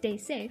 stay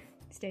safe,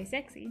 Stay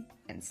sexy.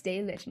 and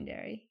stay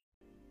legendary.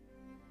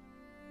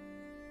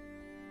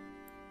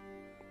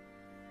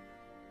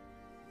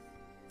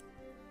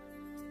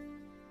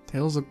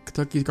 Tales of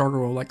Kentucky's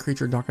Gargoyle-like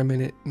creature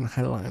documented in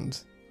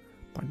headlines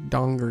by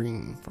Don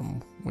Green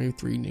from Wave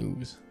 3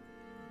 News.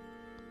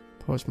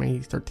 Post May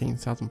 13,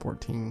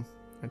 2014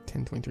 at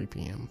 10:23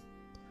 p.m.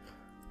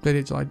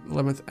 Dated July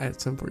 11th at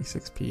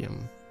 7:46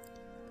 p.m.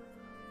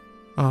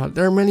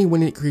 There are many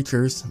winged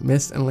creatures,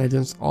 myths, and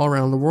legends all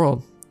around the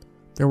world.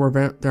 There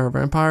are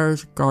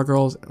vampires,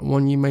 gargoyles, and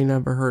one you may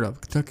never heard of,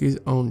 Kentucky's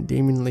own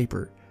Demon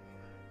Leaper.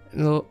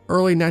 In the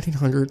early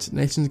 1900s,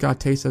 nations got a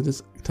taste of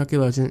this Kentucky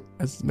legend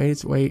as it made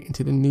its way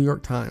into the New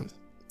York Times.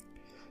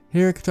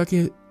 Here,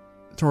 Kentucky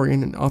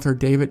historian and author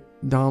David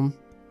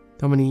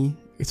Dominy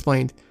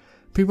explained,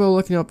 people are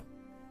looking up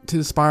to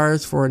the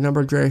spires for a number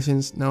of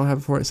generations now have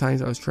reported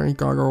signs of a strange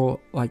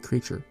gargoyle-like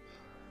creature.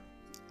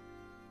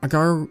 A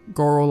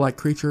gargoyle-like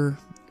creature,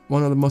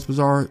 one of the most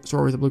bizarre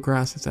stories the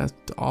bluegrass has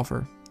to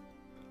offer.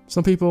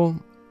 Some people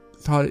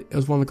thought it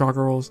was one of the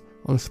gargoyles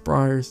on the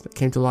spires that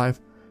came to life,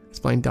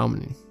 explained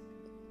Dominy.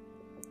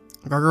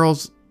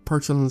 Gargoyles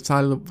perched on the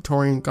side of the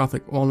Victorian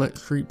Gothic Walnut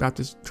Street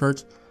Baptist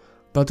Church,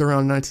 built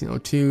around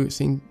 1902,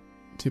 seemed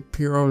to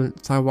peer over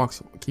the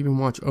sidewalks, keeping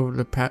watch over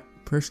the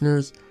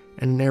parishioners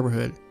and the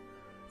neighborhood.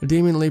 The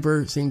demon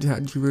leaper seemed to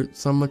attribute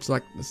so much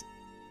like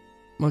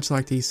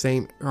these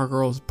same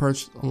gargoyles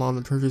perched along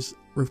the church's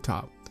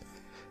rooftop.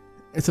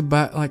 It's a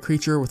bat-like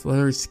creature with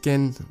leathery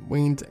skin,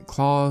 wings,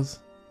 claws,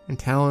 and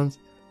talons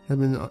has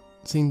been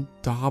seen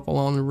to hop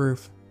along the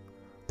roof.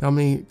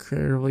 Dominy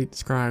creatively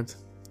described.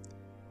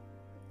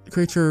 The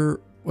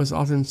creature was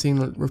often seen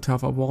on the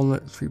rooftop of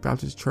Walnut Street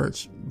Baptist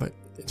Church, but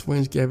its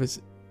wings gave it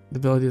the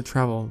ability to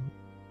travel,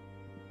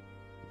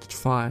 to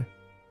fly.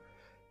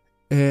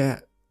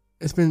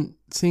 It's been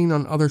seen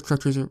on other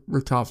structures or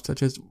rooftops,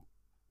 such as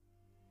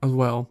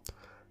well.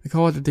 They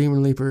call it the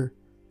Demon Leaper.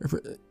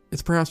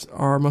 It's perhaps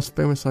our most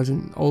famous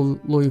legend in Old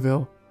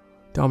Louisville,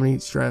 Dominy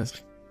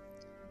stressed.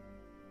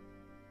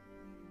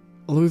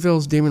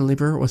 Louisville's Demon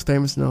Leaper was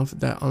famous enough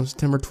that on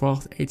September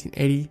 12,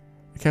 1880,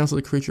 the account of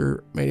the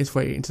creature made its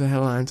way into the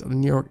headlines of the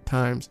New York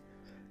Times.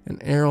 An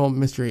aerial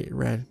mystery, it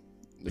read.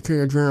 The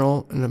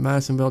Courier-Journal and the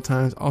Madisonville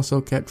Times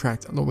also kept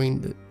track of the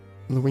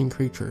winged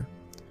creature.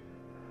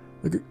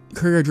 The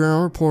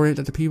Courier-Journal reported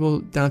that the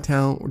people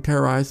downtown were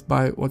terrorized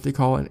by what they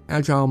call an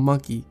agile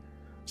monkey.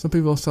 Some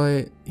people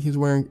say he was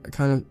wearing a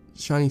kind of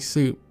shiny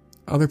suit.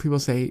 Other people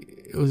say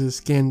it was his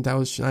skin that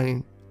was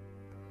shining.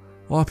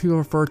 A lot of people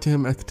refer to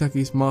him as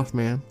Kentucky's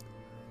Mothman.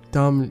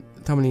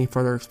 Dominy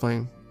further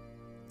explained.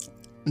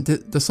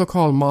 The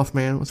so-called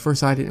Mothman was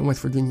first sighted in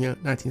West Virginia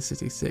in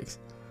 1966.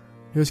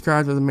 He was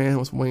described as a man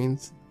with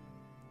wings.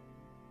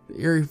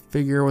 The eerie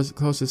figure was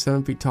close to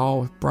 7 feet tall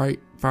with bright,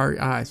 fiery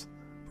eyes.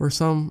 For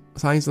some,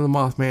 signs of the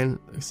Mothman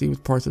see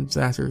with parts of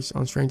disasters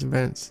on strange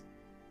events.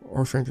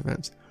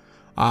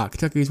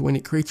 Kentucky's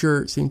winged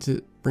creature seemed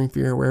to bring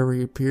fear wherever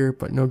he appeared,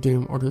 but no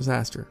doom or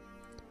disaster.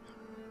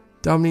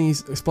 Dominy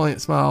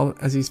smiled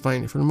as he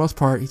explained, for the most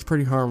part, he's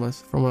pretty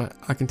harmless, from what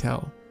I can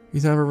tell.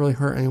 He's never really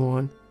hurt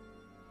anyone.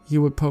 He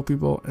would poke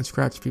people and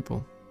scratch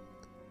people.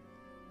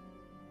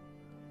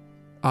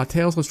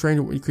 Tales of strange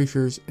winged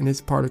creatures in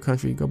this part of the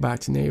country go back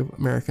to Native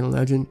American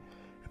legend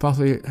and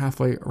possibly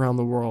halfway around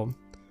the world.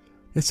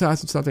 This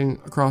ties with something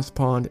across the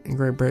pond in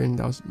Great Britain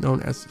that was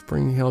known as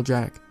Spring Hill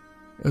Jack.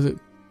 It was a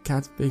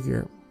cat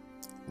figure.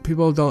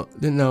 People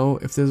didn't know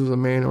if this was a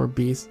man or a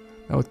beast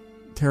that would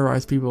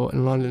terrorize people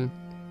in London.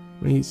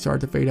 When he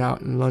started to fade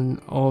out in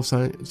London, all of a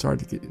sudden it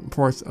started to get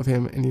reports of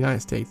him in the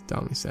United States,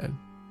 Dominy said.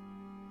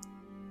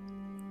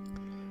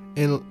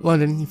 In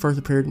London, he first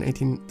appeared in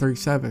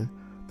 1837,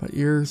 but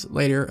years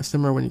later, a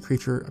similar winged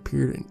creature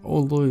appeared in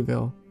Old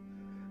Louisville.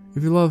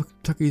 If you love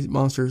Kentucky's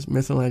monsters,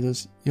 myths, and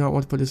legends, you might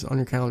want to put this on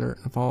your calendar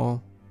in the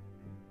fall.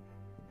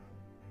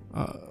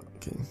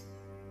 Okay.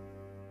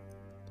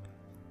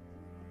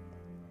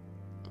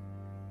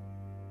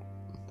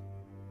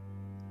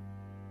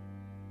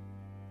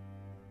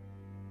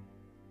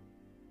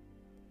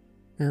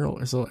 Aerial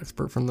is an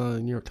expert from the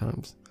New York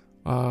Times.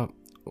 An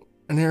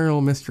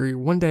aerial mystery.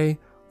 One day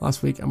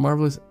last week, a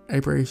marvelous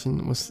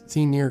apparition was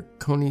seen near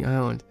Coney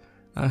Island.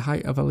 At a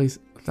height of at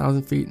least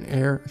 1,000 feet in the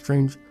air, a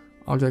strange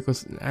object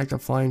was in the act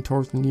of flying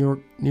towards the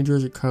New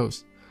Jersey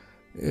coast.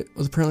 It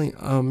was apparently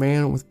a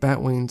man with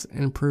bat wings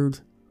and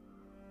improved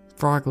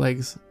frog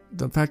legs.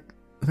 The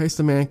face of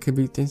the man could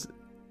be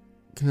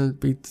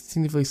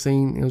distinctly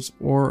seen. It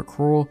wore a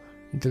cruel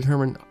and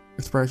determined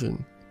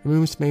expression. The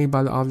movements made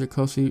by the object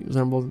closely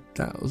resembled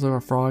those of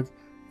a frog,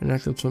 and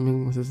acted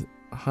swimming with his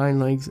hind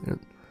legs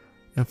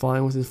and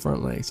flying with his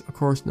front legs. Of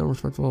course, no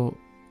respectable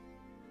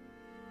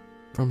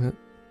from it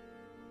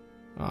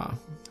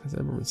has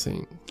ever been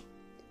seen.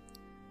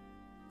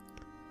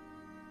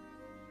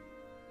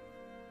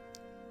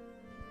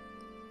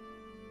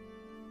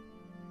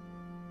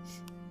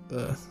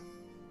 The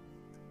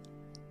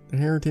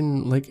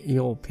Harrington Lake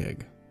Eel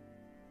Pig.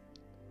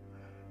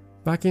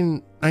 Back in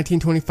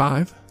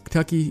 1925,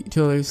 Kentucky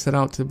utilities set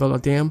out to build a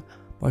dam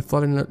by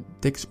flooding the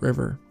Dix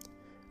River,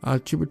 a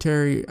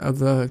tributary of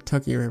the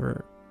Kentucky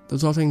River. The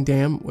resulting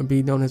dam would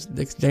be known as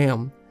Dix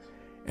Dam,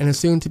 and a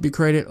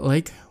soon-to-be-created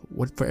lake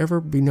would forever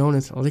be known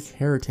as Lake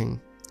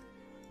Harrington.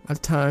 At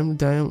the time, the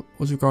dam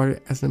was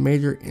regarded as a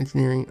major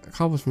engineering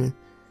accomplishment.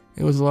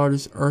 It was the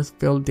largest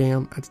earth-filled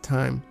dam at the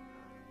time.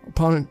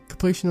 Upon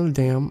completion of the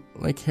dam,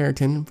 Lake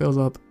Harrington filled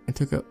up and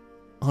took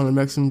on a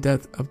maximum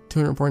depth of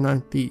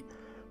 249 feet,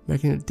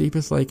 making it the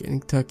deepest lake in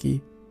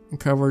Kentucky, and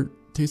covered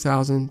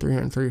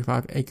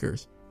 2,335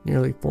 acres,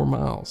 nearly 4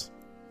 miles.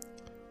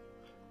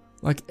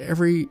 Like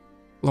every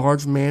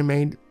large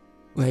man-made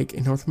lake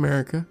in North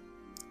America.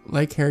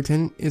 Lake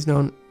Harrington is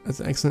known as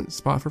an excellent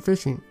spot for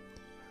fishing.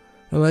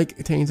 The lake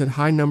contains a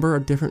high number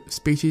of different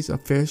species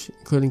of fish,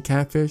 including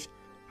catfish,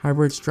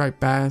 hybrid striped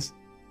bass,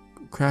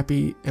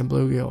 crappie, and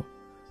bluegill.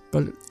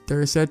 But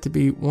there is said to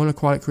be one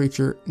aquatic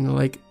creature in the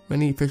lake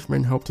many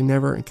fishermen hope to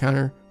never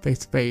encounter face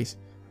to face,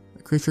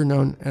 a creature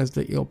known as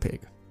the eel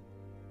pig.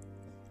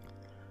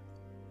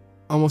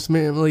 Almost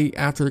immediately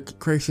after the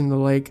creation of the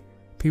lake,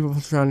 people from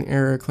the surrounding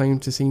area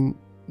claimed to see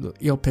the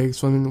eel pig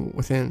swimming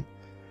within.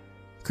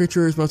 The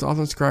creature is most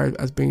often described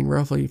as being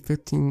roughly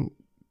 15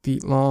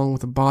 feet long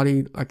with a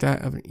body like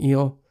that of an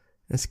eel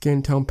and a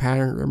skin tone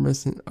pattern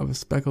reminiscent of a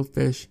speckled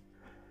fish.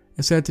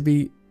 It's said to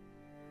be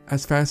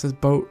as fast as a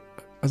boat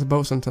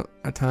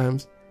at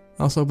times.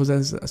 It also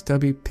possesses a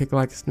stubby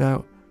pig-like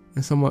snout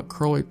and somewhat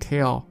curly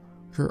tail,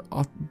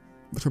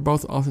 which are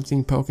both often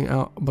seen poking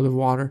out above the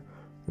water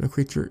when the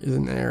creature is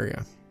in the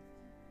area.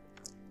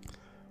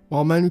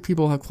 While many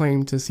people have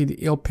claimed to see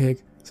the eel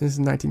pig since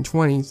the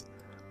 1920s,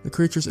 the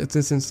creature's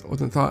existence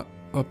wasn't thought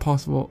of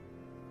possible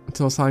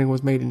until a sighting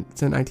was made in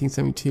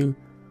 1972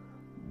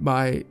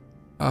 by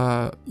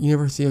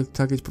University of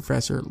Kentucky's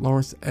professor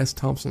Lawrence S.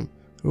 Thompson,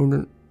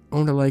 who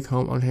owned a lake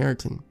home on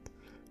Harrington.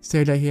 He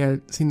stated that he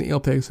had seen the eel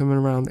pig swimming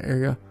around the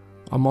area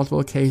on multiple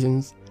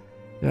occasions,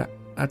 and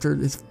after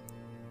his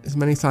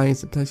many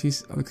sightings, the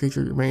species of the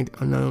creature remained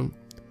unknown.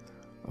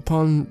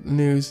 Upon the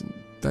news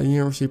that the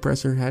university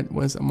professor had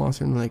witnessed a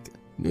monster in the lake, the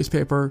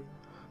newspaper,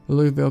 the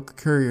Louisville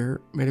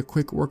Courier, made a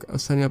quick work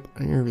of setting up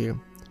an interview.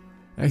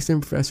 I asked the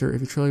professor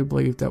if he truly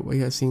believed that what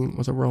he had seen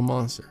was a real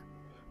monster.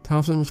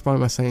 Thompson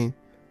responded by saying,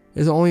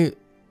 "It is only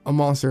a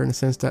monster in the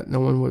sense that no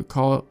one would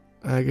call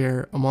an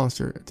alligator a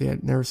monster if they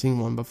had never seen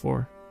one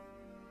before."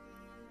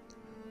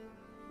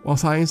 While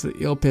sightings of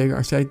the eel pig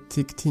are said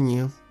to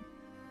continue,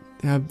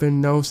 there have been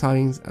no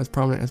sightings as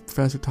prominent as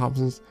Professor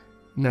Thompson's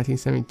in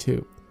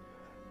 1972.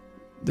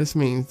 This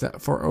means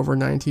that for over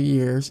 92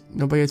 years,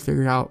 nobody has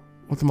figured out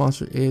what the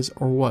monster is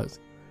or was.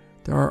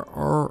 There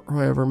are,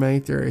 however, many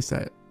theories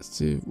as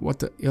to what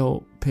the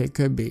eel pig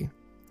could be.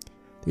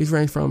 These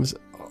range from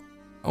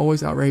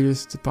always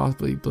outrageous to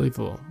possibly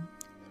believable.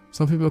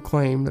 Some people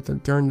claim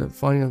that during the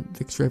flooding of the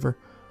Dix River,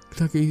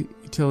 Kentucky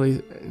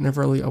utilities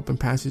inadvertently opened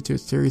passage to a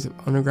series of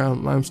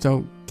underground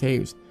limestone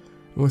caves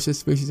in which this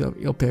species of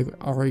eel pig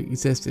already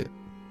existed.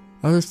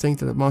 Others think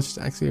that the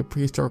monster is actually a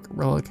prehistoric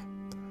relic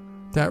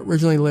that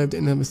originally lived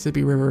in the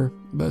Mississippi River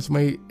but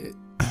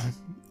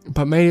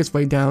made its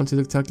way down to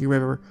the Kentucky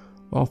River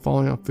while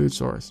following a food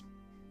source.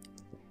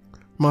 The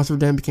monster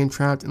then became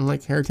trapped in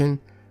Lake Harrington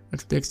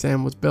after the Dix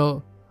Dam was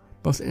built.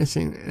 Both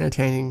interesting and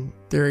entertaining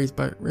theories,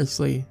 but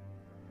realistically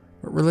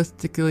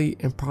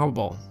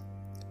improbable.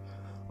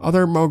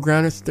 Other more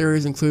grounded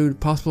theories include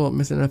possible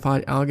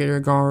misidentified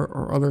alligator gar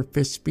or other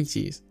fish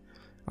species,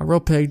 a real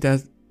pig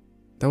that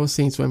was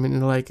seen swimming in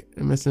the lake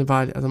and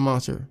misidentified as a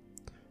monster,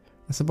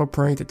 a simple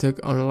prank that took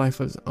on a life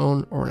of its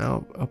own, or an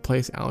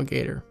out-of-place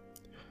alligator.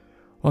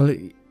 While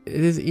it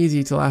is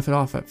easy to laugh it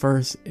off at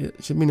first,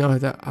 it should be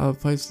noted that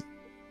out-of-place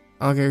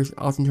alligators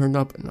often turned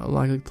up in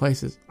unlikely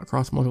places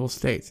across multiple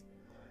states.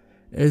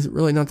 It is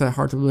really not that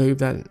hard to believe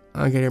that an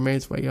alligator made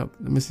its way up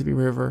the Mississippi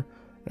River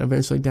and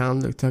eventually down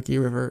the Kentucky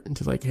River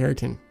into Lake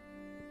Harrington.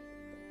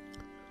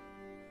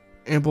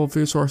 Ample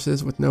food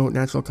sources with no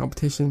natural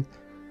competition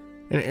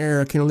in an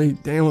area can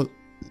lead the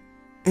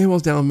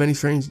animals down many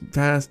strange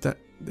paths that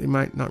they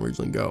might not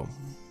originally go.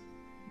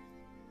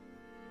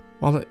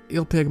 While the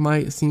eel pig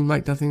might seem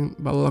like nothing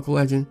but a local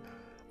legend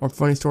or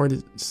funny story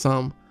to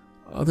some,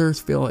 others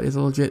feel it is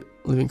a legit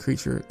living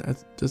creature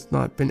that's just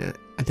not been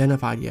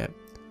identified yet.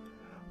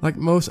 Like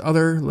most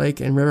other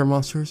lake and river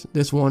monsters,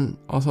 this one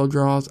also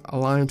draws a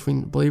line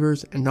between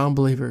believers and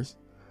non-believers.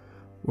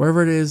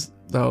 Wherever it is,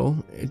 though,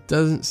 it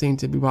doesn't seem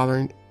to be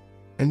bothering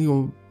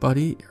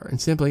anybody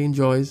and simply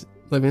enjoys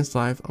living its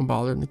life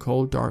unbothered in the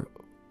cold, dark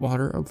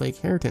water of Lake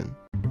Harrington.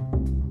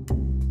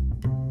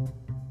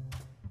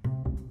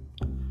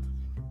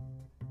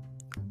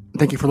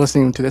 Thank you for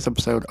listening to this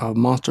episode of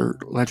Monster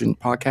Legend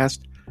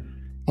Podcast.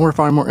 In order to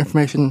find more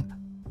information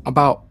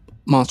about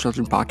Monster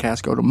Legend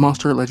Podcast, go to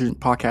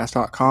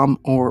monsterlegendpodcast.com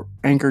or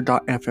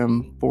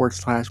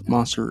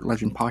anchor.fm/Monster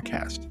Legend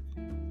Podcast.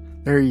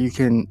 There you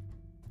can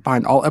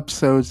find all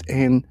episodes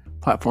and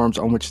platforms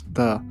on which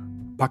the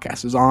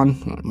podcast is on,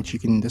 which you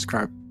can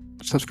subscribe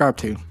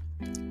to.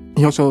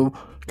 You also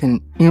can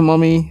email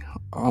me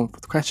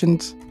with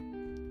questions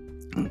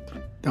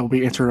that will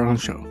be answered on the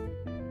show.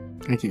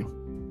 Thank you.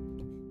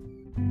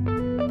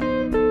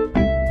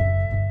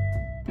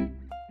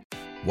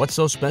 What's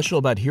so special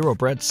about Hero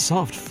Bread's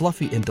soft,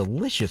 fluffy, and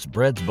delicious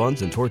breads,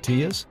 buns, and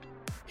tortillas?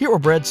 Hero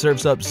Bread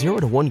serves up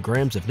 0 to 1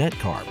 grams of net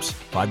carbs,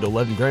 5 to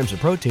 11 grams of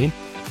protein,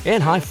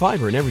 and high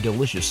fiber in every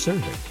delicious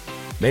serving.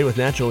 Made with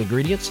natural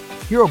ingredients,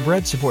 Hero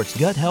Bread supports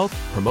gut health,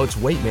 promotes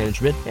weight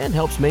management, and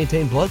helps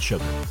maintain blood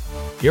sugar.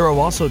 Hero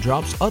also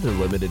drops other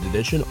limited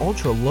edition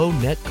ultra-low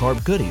net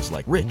carb goodies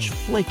like rich,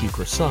 flaky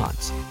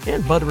croissants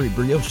and buttery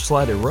brioche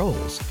slider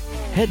rolls.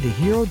 Head to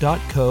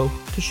hero.co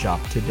to shop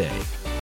today.